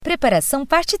Preparação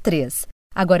parte 3.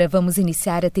 Agora vamos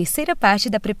iniciar a terceira parte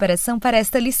da preparação para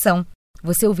esta lição.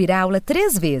 Você ouvirá a aula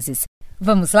 3 vezes.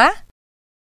 Vamos lá?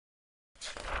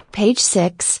 Page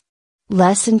 6.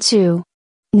 Lesson 2.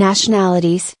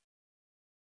 Nationalities.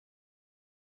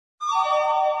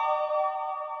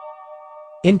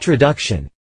 Introduction.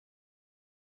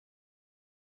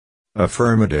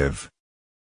 Affirmative.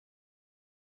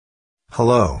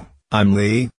 Hello, I'm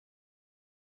Lee.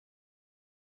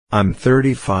 I'm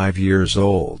 35 years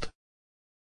old.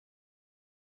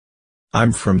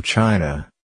 I'm from China.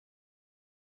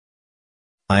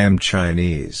 I am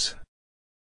Chinese.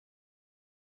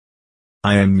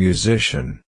 I am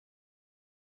musician.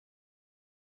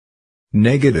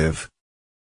 Negative.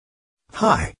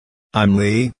 Hi, I'm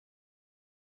Lee.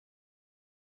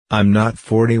 I'm not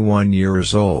 41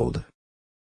 years old.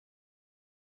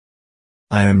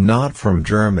 I am not from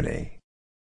Germany.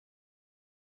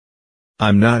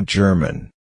 I'm not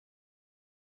German.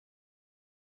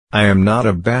 I am not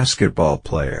a basketball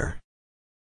player.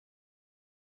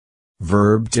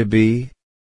 Verb to be.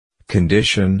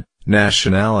 Condition,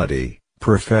 nationality,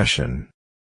 profession.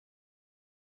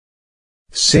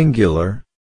 Singular.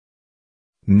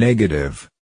 Negative.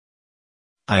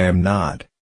 I am not.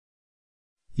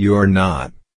 You're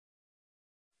not.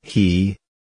 He,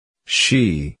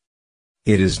 she,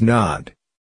 it is not.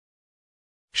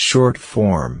 Short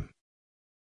form.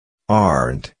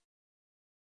 Aren't.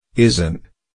 Isn't.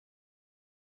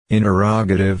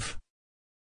 Interrogative.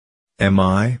 Am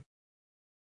I?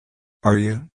 Are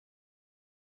you?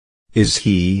 Is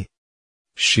he,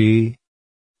 she,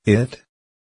 it?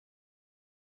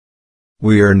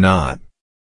 We are not.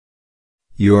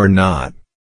 You're not.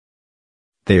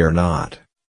 They are not.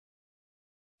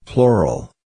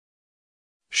 Plural.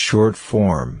 Short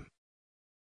form.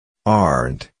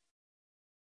 Aren't.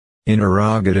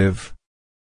 Interrogative.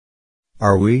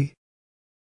 Are we?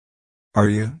 Are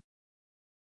you?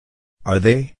 Are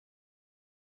they?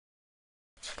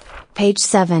 Page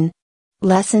 7.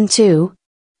 Lesson 2.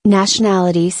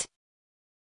 Nationalities.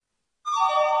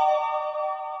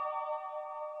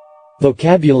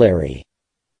 Vocabulary.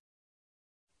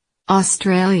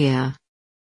 Australia,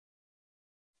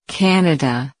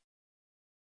 Canada,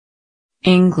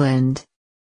 England,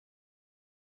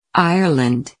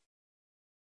 Ireland,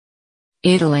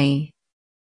 Italy,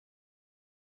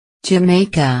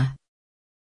 Jamaica,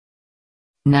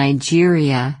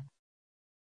 Nigeria,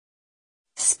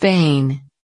 Spain,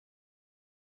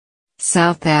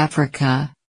 South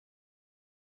Africa,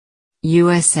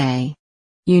 USA,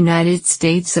 United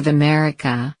States of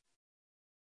America.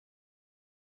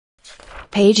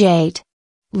 Page 8.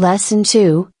 Lesson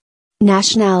 2.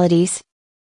 Nationalities.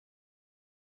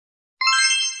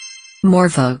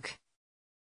 Morphoc.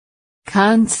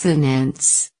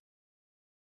 Consonants.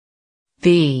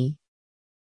 B.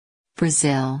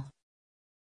 Brazil,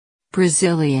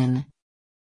 Brazilian.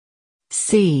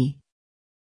 C.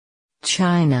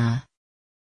 China,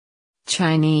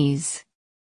 Chinese.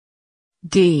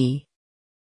 D.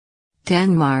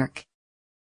 Denmark,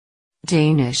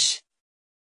 Danish.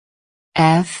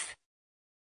 F.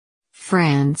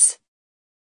 France,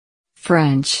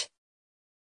 French.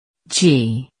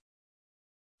 G.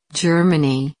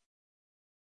 Germany,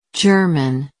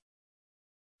 German.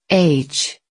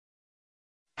 H.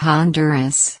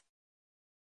 Honduras,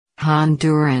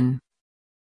 Honduran.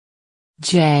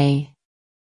 J.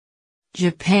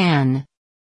 Japan,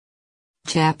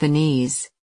 Japanese.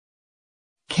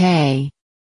 K.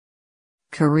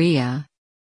 Korea,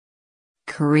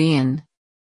 Korean.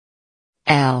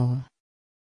 L.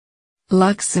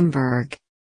 Luxembourg,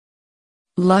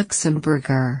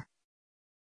 Luxembourger.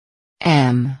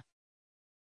 M.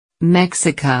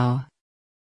 Mexico,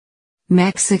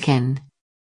 Mexican.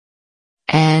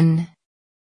 N.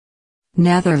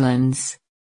 Netherlands,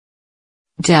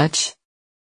 Dutch.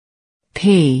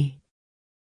 P.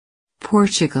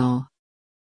 Portugal,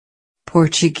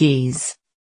 Portuguese.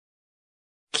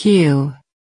 Q.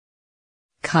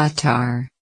 Qatar,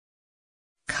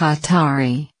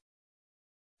 Qatari.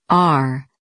 R.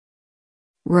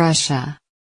 Russia,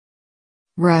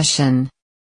 Russian.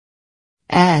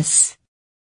 S.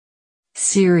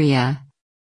 Syria,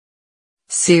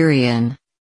 Syrian.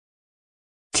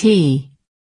 T.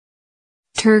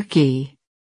 Turkey,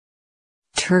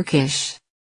 Turkish.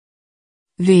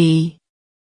 V.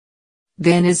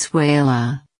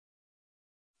 Venezuela,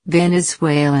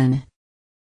 Venezuelan.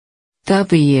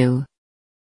 W.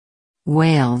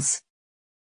 Wales,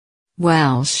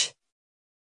 Welsh.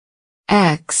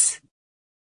 X.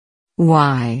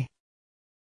 Y.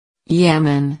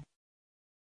 Yemen,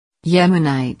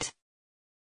 Yemenite.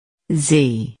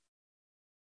 Z.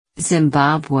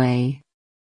 Zimbabwe,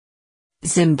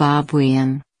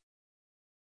 Zimbabwean.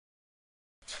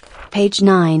 Page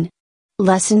 9.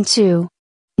 Lesson 2.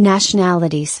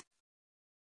 Nationalities.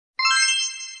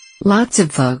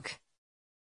 Lotsavuc,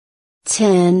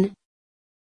 10,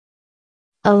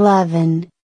 11,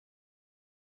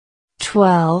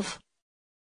 12,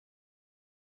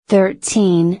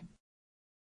 13,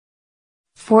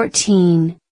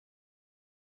 14,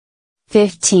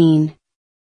 15,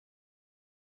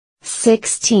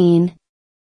 16,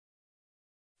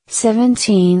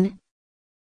 17,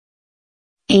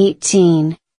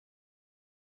 18,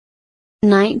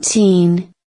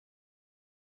 19,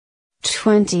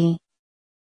 20.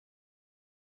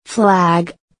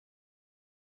 Flag.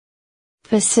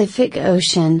 Pacific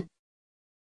Ocean,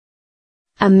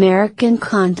 American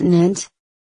continent,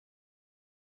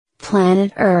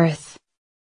 planet Earth,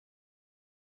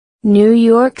 New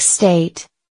York State,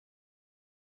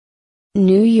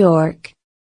 New York,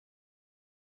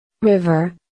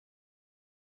 river,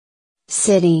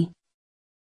 city.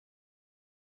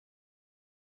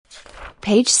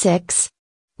 Page 6,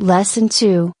 Lesson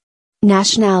 2,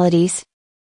 Nationalities.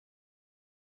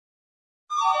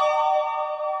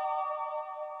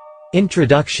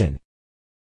 Introduction.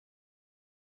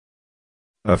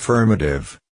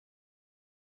 Affirmative.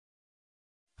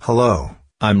 Hello,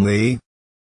 I'm Lee.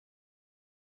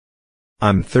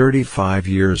 I'm 35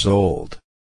 years old.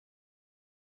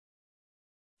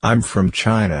 I'm from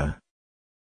China.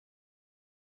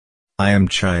 I am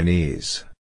Chinese.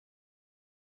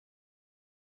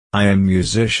 I am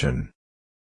musician.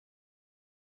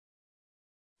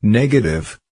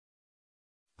 Negative.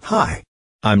 Hi,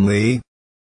 I'm Lee.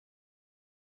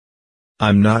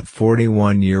 I'm not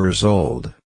 41 years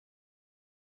old.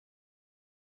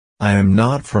 I am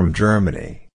not from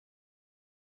Germany.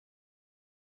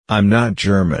 I'm not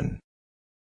German.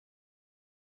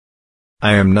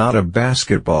 I am not a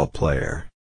basketball player.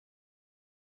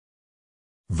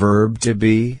 Verb to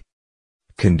be.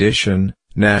 Condition,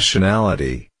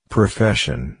 nationality,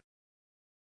 profession.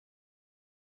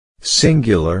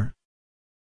 Singular.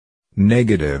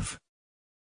 Negative.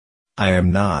 I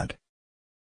am not.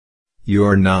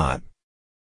 You're not.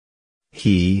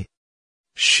 He,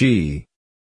 she,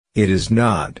 it is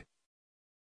not.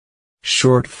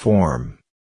 Short form.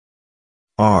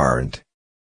 Aren't.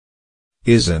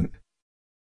 Isn't.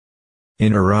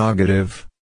 Interrogative.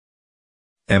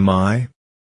 Am I?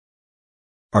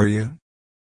 Are you?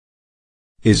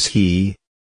 Is he,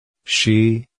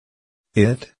 she,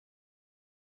 it?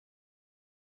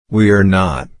 We are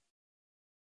not.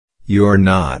 You're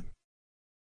not.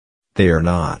 They are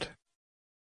not.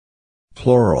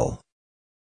 Plural.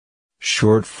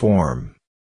 Short form.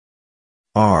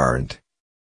 Aren't.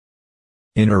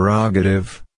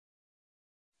 Interrogative.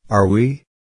 Are we?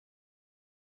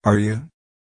 Are you?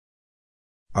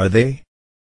 Are they?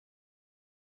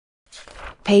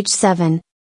 Page 7.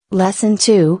 Lesson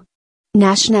 2.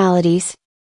 Nationalities.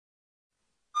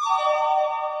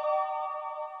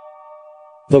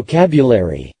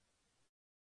 Vocabulary.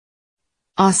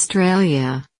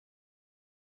 Australia,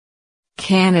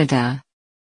 Canada,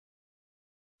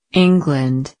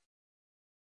 England,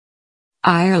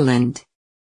 Ireland,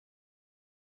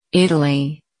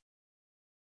 Italy,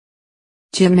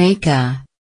 Jamaica,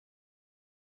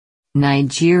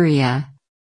 Nigeria,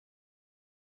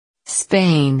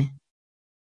 Spain,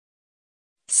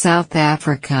 South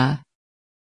Africa,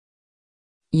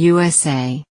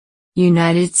 USA,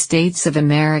 United States of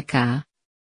America.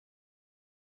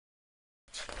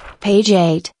 Page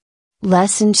 8.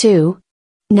 Lesson 2.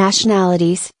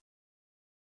 Nationalities.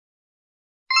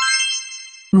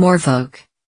 Morphoc.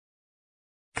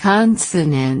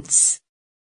 Consonants.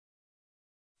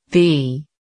 B.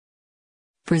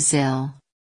 Brazil,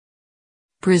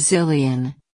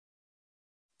 Brazilian.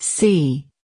 C.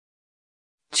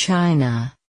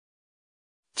 China,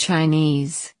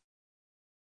 Chinese.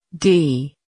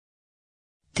 D.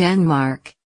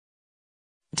 Denmark,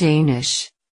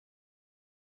 Danish.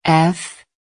 F.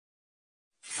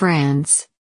 France,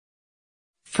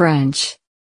 French.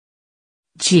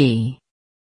 G.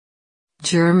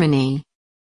 Germany,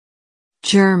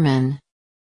 German.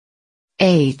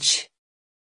 H.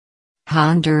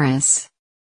 Honduras,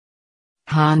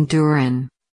 Honduran.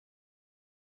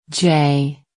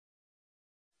 J.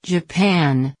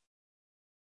 Japan,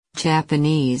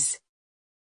 Japanese.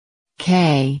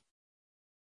 K.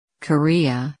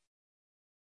 Korea,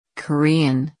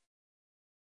 Korean.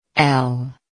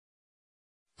 L.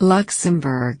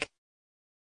 Luxembourg,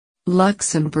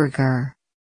 Luxembourger.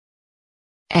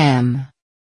 M.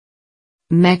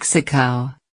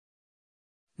 Mexico,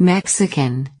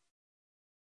 Mexican.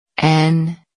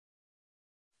 N.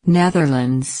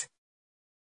 Netherlands.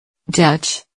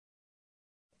 Dutch.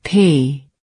 P.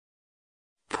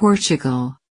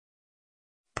 Portugal.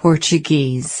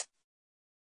 Portuguese.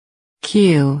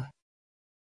 Q.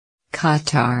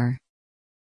 Qatar.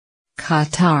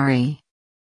 Qatari.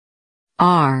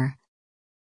 R.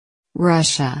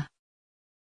 Russia.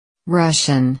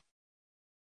 Russian.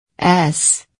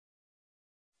 S.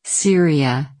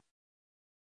 Syria.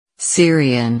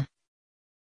 Syrian.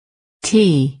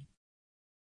 T.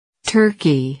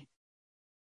 Turkey.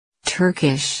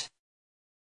 Turkish.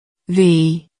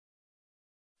 V.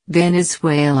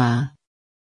 Venezuela.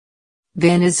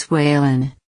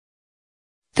 Venezuelan.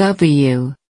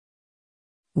 W.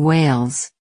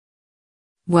 Wales.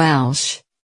 Welsh.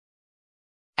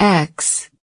 X.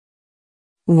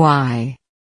 Y.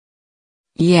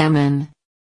 Yemen.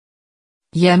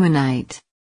 Yemenite.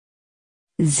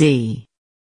 Z.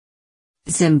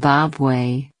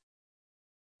 Zimbabwe.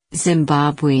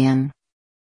 Zimbabwean.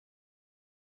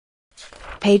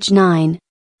 Page 9.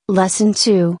 Lesson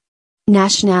 2.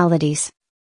 Nationalities.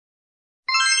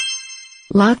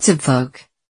 Lots of folk.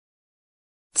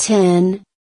 10,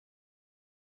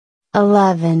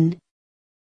 11,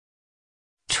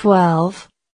 12,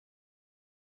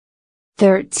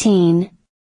 13,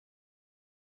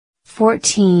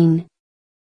 14,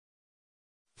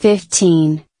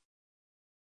 15,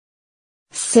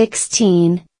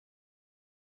 16,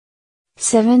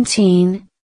 17,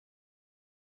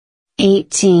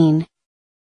 18,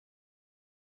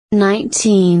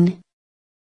 19,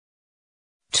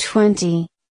 20.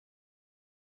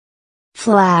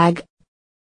 Flag.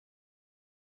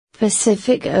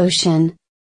 Pacific Ocean.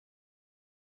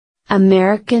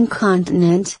 American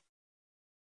continent.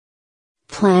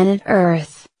 Planet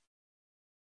Earth.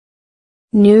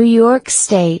 New York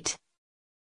State.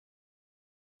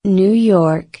 New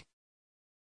York.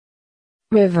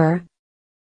 River.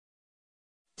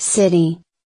 City.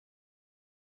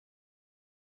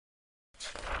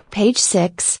 Page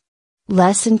 6.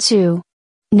 Lesson 2.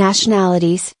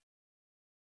 Nationalities.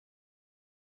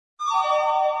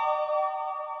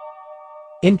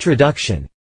 Introduction.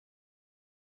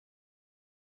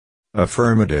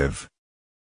 Affirmative.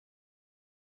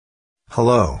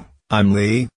 Hello, I'm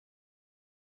Lee.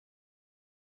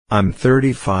 I'm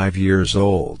 35 years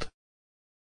old.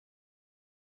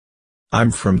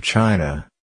 I'm from China.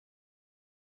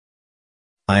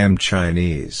 I am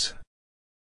Chinese.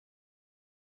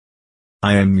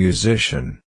 I am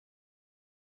musician.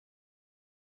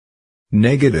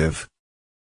 Negative.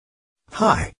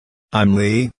 Hi, I'm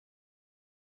Lee.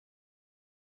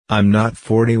 I'm not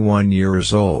 41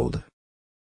 years old.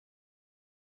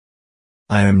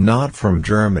 I am not from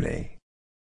Germany.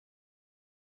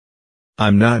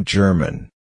 I'm not German.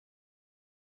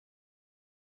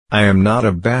 I am not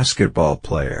a basketball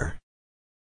player.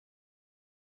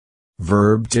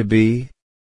 Verb to be.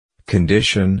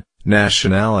 Condition,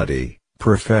 nationality,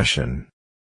 profession.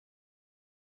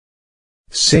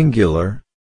 Singular.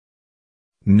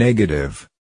 Negative.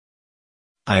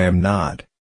 I am not.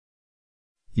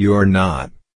 You're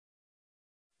not.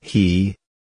 He.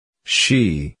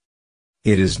 She.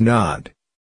 It is not.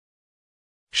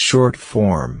 Short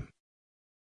form.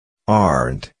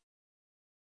 Aren't.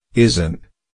 Isn't.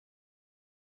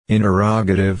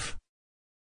 Interrogative.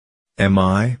 Am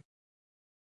I?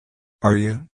 Are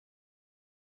you?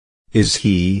 Is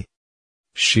he?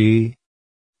 She?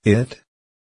 It?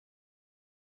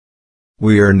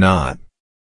 We are not.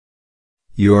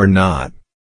 You're not.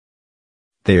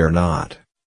 They are not.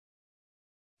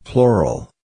 Plural.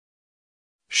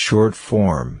 Short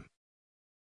form.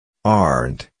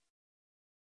 Aren't.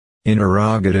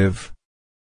 Interrogative.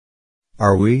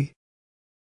 Are we?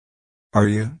 Are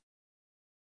you?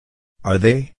 Are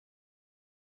they?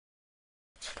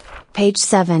 Page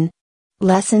 7.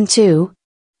 Lesson 2.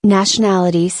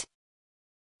 Nationalities.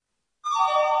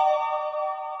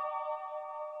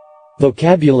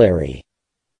 Vocabulary.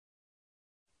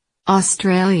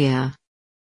 Australia.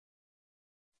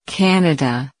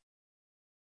 Canada.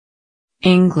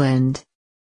 England.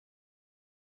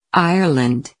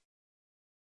 Ireland.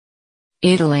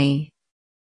 Italy.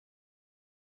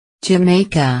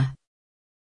 Jamaica.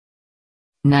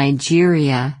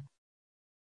 Nigeria.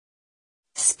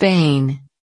 Spain.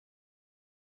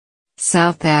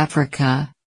 South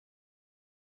Africa.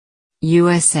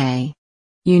 USA.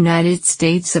 United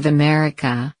States of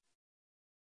America.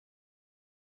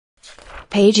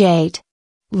 Page 8.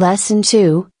 Lesson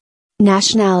 2.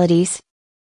 Nationalities.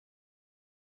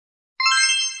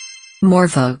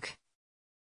 Morphoc.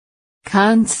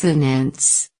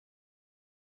 Consonants.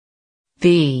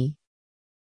 B.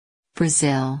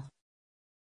 Brazil.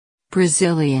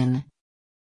 Brazilian.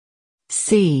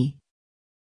 C.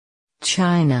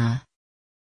 China,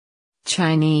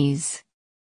 Chinese.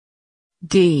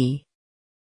 D.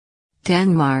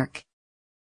 Denmark,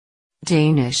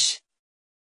 Danish.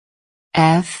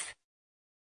 F.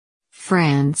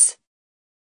 France,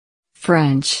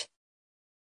 French.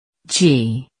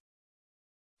 G.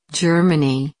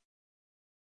 Germany,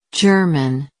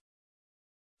 German.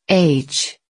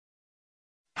 H.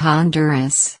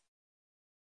 Honduras,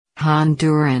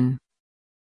 Honduran.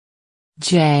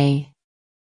 J.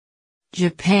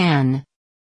 Japan,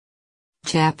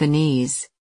 Japanese.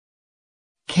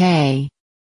 K.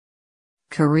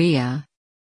 Korea,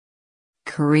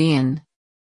 Korean.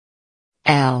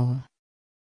 L.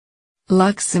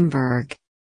 Luxembourg,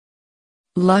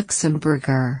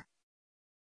 Luxembourger.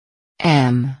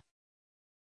 M.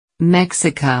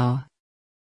 Mexico,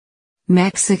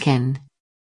 Mexican.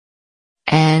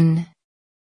 N.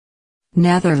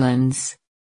 Netherlands,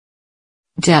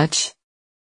 Dutch.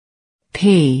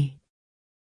 P.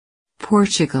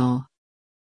 Portugal,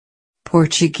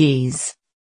 Portuguese.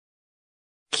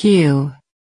 Q.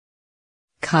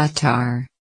 Qatar,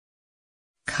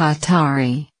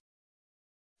 Qatari.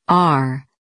 R.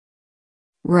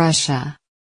 Russia,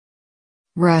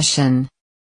 Russian.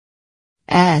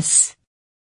 S.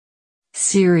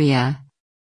 Syria,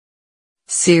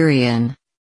 Syrian.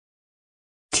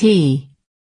 T.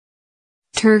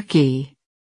 Turkey,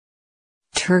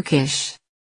 Turkish.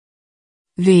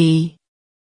 V.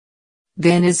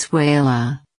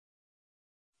 Venezuela,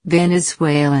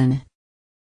 Venezuelan.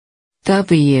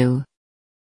 W.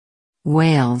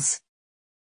 Wales,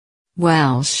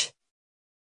 Welsh.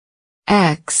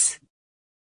 X.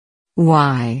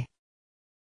 Y.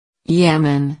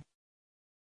 Yemen,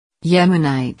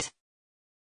 Yemenite.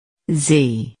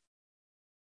 Z.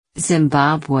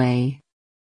 Zimbabwe,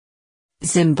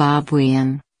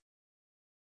 Zimbabwean.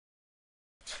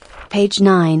 Page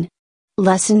 9.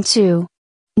 Lesson 2.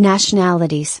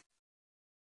 Nationalities.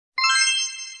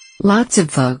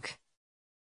 Luxembourg.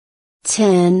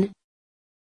 10,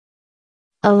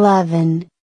 11,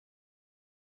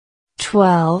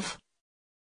 12,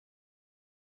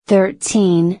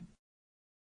 13,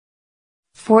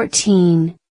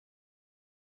 14,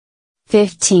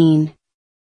 15,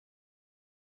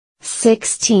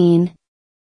 16,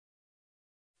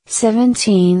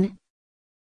 17,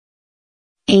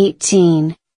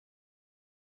 18,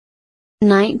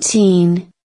 19,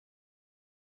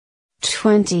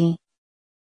 20.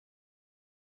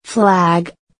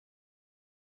 Flag.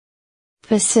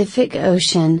 Pacific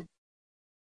Ocean,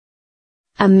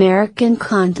 American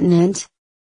continent,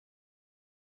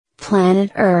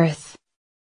 planet Earth,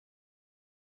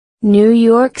 New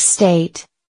York State,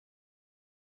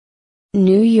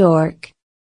 New York,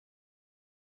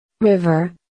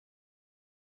 River,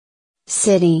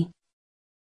 City.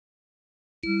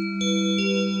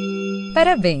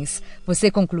 Parabéns!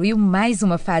 Você concluiu mais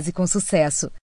uma fase com sucesso.